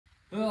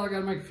Well, I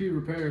gotta make a few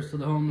repairs to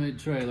the homemade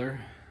trailer.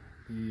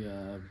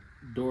 The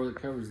door that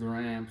covers the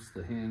ramps,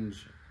 the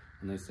hinge,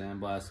 when they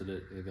sandblasted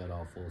it, it got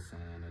all full of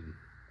sand and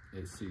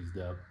it seized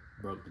up,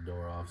 broke the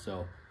door off.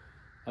 So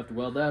I have to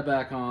weld that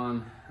back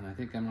on, and I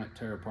think I might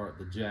tear apart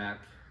the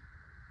jack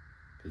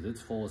because it's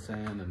full of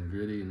sand and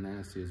gritty and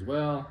nasty as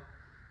well.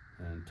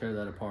 And tear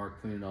that apart,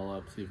 clean it all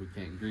up, see if we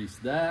can't grease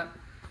that.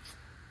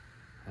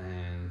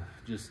 And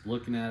just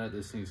looking at it,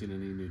 this thing's gonna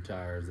need new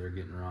tires. They're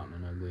getting rotten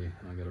and ugly,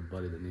 and I got a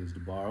buddy that needs to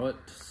borrow it.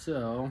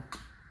 So,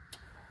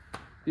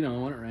 you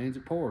know, when it rains,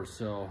 it pours.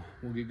 So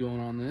we'll get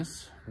going on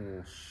this.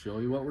 We'll show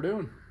you what we're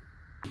doing.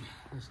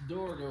 This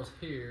door goes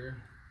here.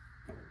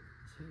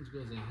 This hinge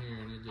goes in here,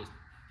 and it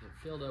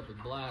filled up with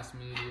blast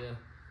media.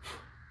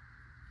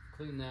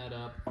 Clean that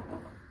up.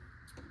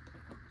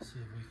 See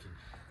if we can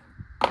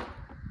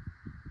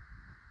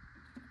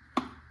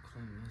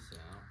clean this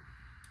out.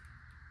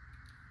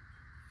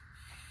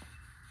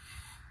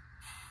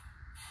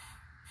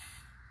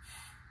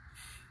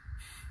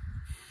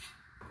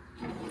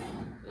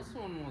 This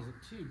one wasn't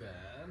too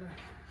bad.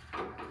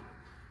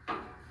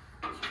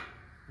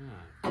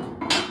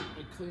 Alright,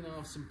 we clean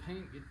off some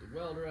paint, get the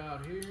welder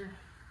out here.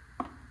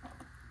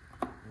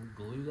 We'll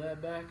glue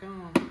that back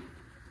on.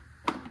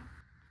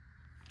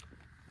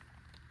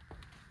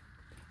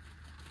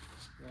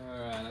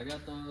 Alright, I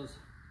got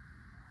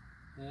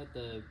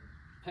the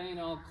paint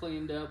all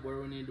cleaned up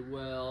where we need to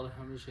weld.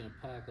 I'm just gonna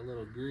pack a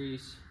little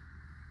grease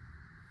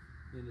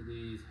into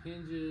these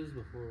hinges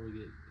before we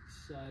get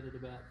excited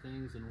about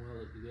things and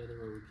weld it together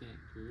where we can't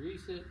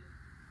grease it.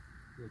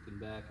 Looking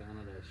back on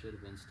it, I should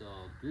have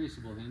installed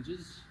greasable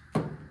hinges,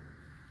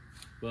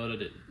 but I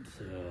didn't.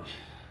 So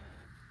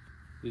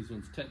these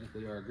ones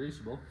technically are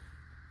greasable.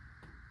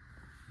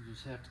 You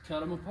just have to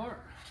cut them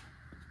apart.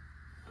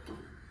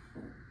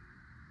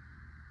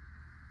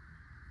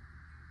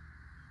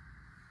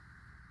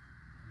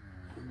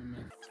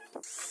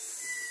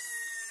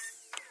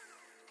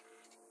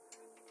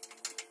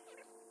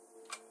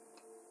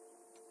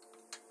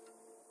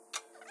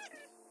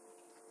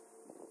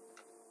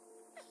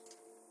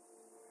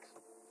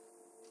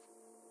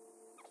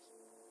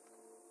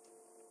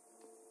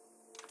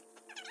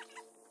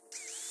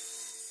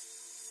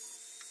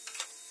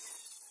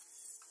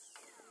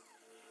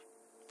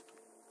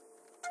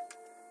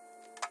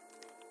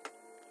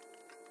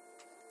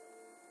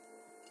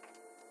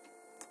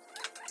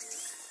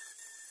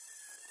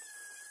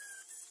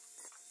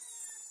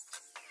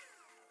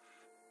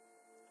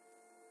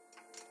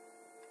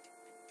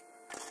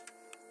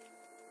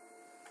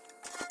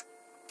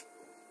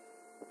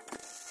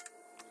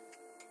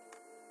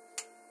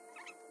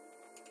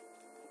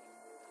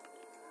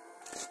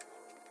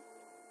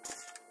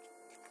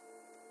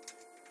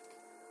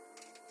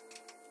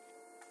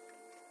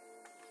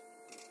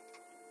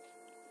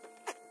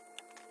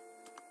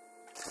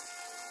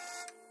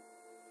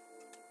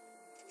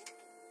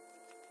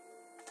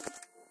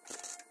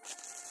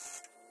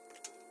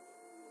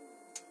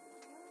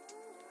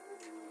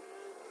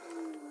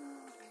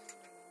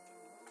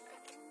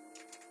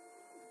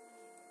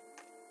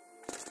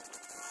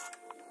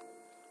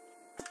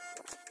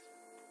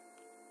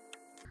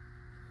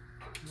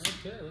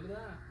 Okay, look at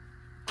that.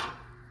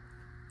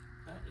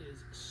 That is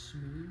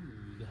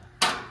smooth.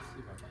 Let's see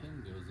if our pin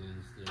goes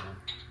in still.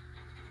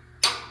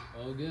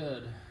 Oh,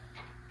 good.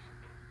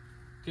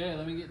 Okay,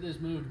 let me get this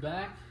moved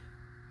back.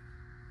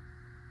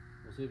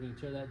 We'll see if we can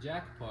tear that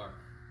jack apart.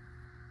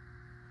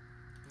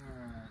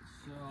 Alright,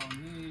 so on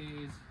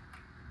these,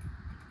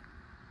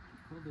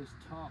 pull this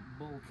top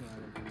bolt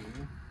out of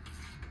here.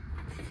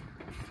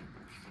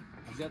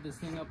 I've got this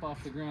thing up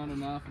off the ground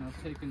enough, and I've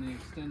taken the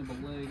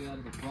extendable leg out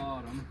of the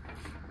bottom.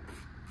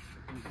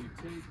 If you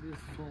take this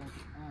bolt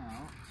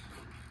out,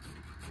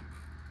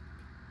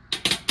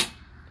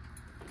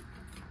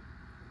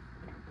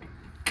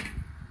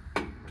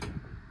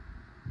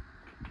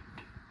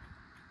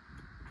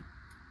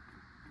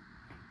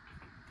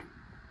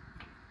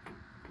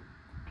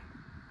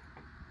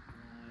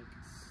 like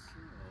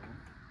so,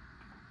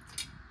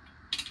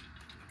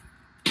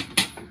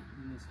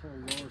 and this whole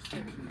lower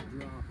section will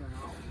drop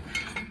out.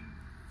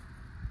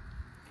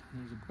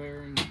 There's a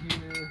bearing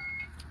here.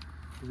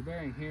 There's a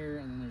bearing here,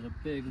 and then there's a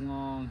big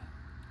long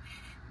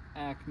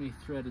Acme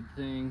threaded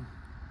thing.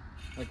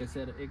 Like I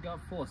said, it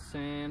got full of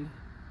sand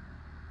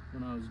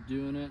when I was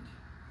doing it,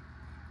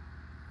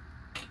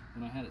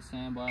 when I had it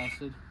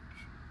sandblasted.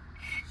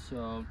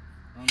 So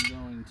I'm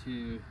going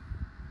to,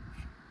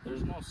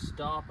 there's no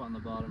stop on the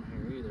bottom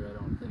here either, I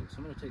don't think. So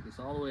I'm going to take this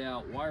all the way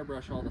out, wire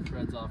brush all the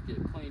threads off, get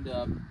it cleaned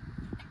up,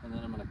 and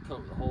then I'm going to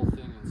coat the whole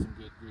thing in some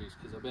good grease,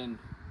 because I've been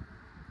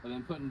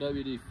putting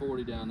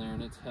WD-40 down there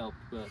and it's helped,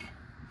 but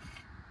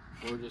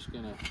we're just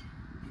gonna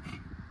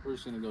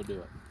go do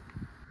it.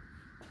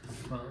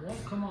 Well, it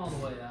won't come all the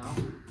way out,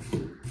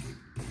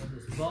 but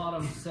this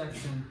bottom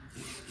section,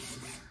 this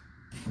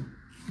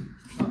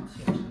top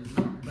section is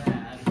not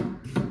bad.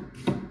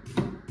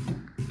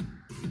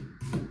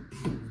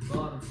 This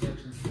bottom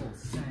section is full of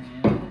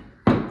sand.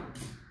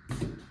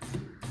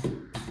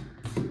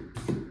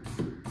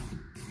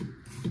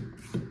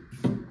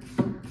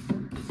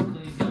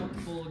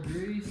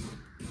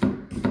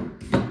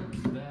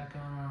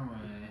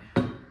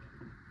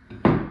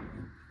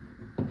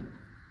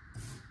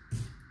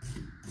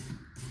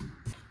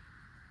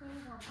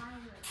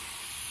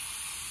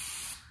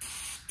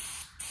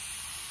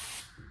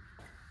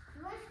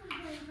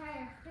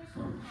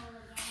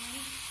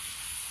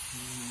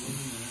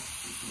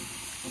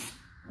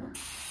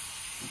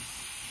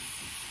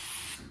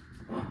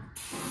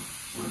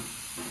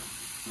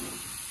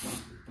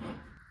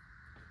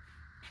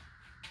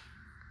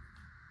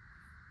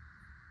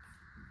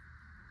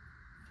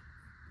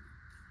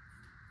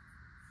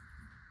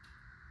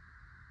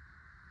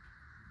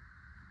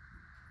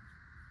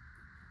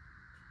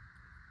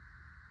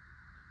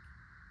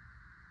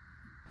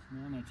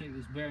 Now I'm going to take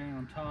this bearing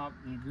on top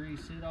and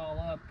grease it all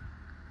up.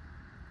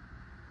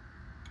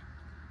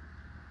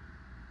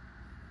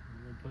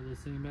 And we'll put this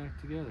thing back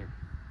together.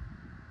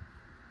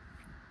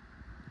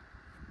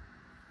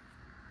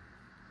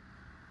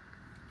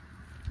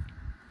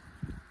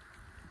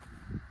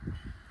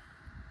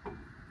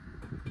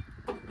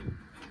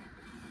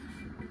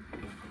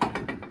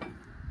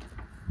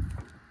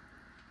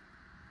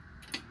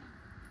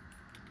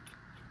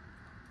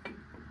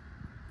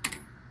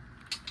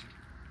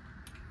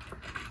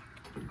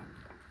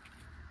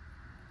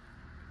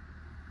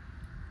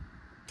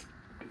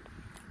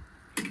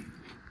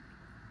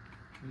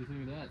 What do you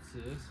think of that,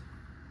 sis?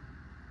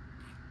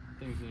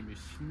 Thing's gonna be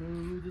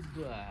smooth as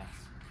glass.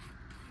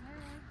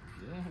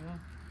 Yeah,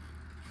 that's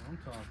what I'm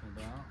talking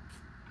about.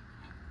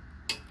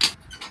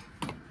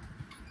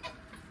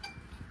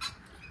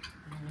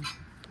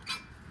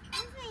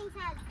 This thing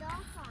has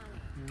dust on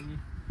it.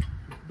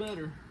 It's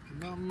better,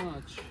 not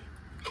much.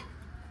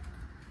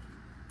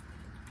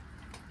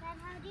 Dad,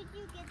 how did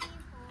you get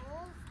these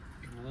holes?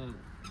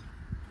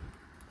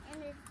 In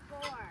this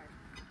board.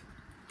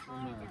 On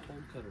a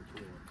hole cutter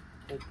tool.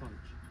 Hole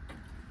punch.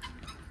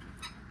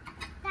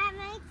 That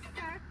makes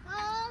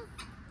circles.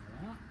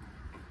 Yeah.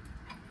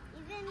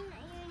 Even you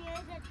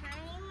use a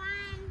tiny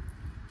one.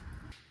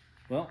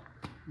 Well,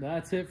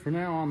 that's it for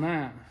now on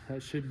that.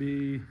 That should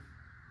be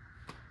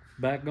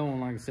back going.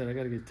 Like I said, I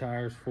got to get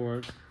tires for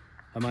it.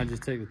 I might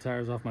just take the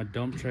tires off my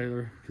dump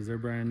trailer because they're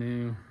brand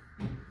new.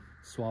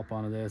 Swap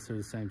onto this. They're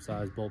the same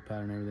size, bolt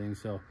pattern, and everything.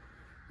 So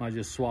might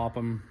just swap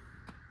them.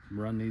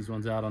 Run these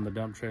ones out on the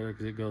dump trailer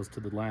because it goes to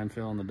the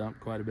landfill and the dump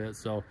quite a bit.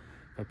 So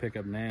if I pick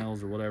up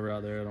nails or whatever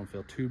out there, I don't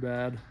feel too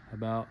bad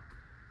about,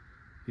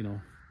 you know,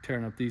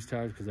 tearing up these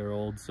tires because they're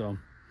old. So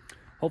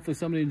hopefully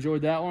somebody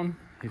enjoyed that one.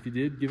 If you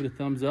did, give it a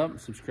thumbs up.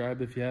 Subscribe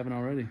if you haven't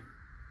already.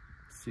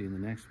 See you in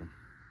the next one.